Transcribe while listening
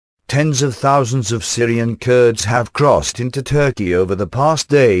Tens of thousands of Syrian Kurds have crossed into Turkey over the past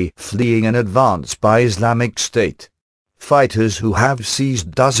day, fleeing an advance by Islamic State fighters who have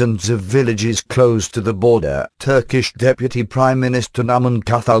seized dozens of villages close to the border, Turkish Deputy Prime Minister Numan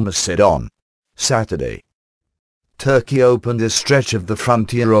Kurtulmus said on Saturday. Turkey opened a stretch of the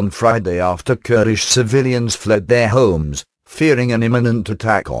frontier on Friday after Kurdish civilians fled their homes, fearing an imminent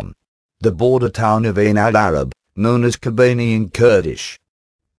attack on the border town of Ain al-Arab, known as Kobani in Kurdish.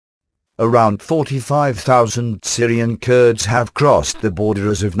 Around 45,000 Syrian Kurds have crossed the border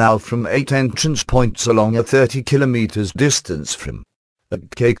as of now from 8 entrance points along a 30 kilometers distance from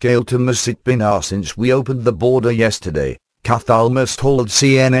Akcakale to Mursitpinar since we opened the border yesterday, Kurtulmus told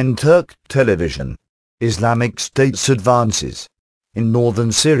CNN Turk television. Islamic State's advances in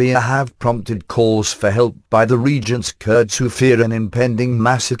northern Syria have prompted calls for help by the region's Kurds who fear an impending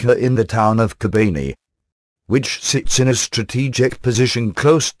massacre in the town of Kobani, which sits in a strategic position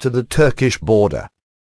close to the Turkish border.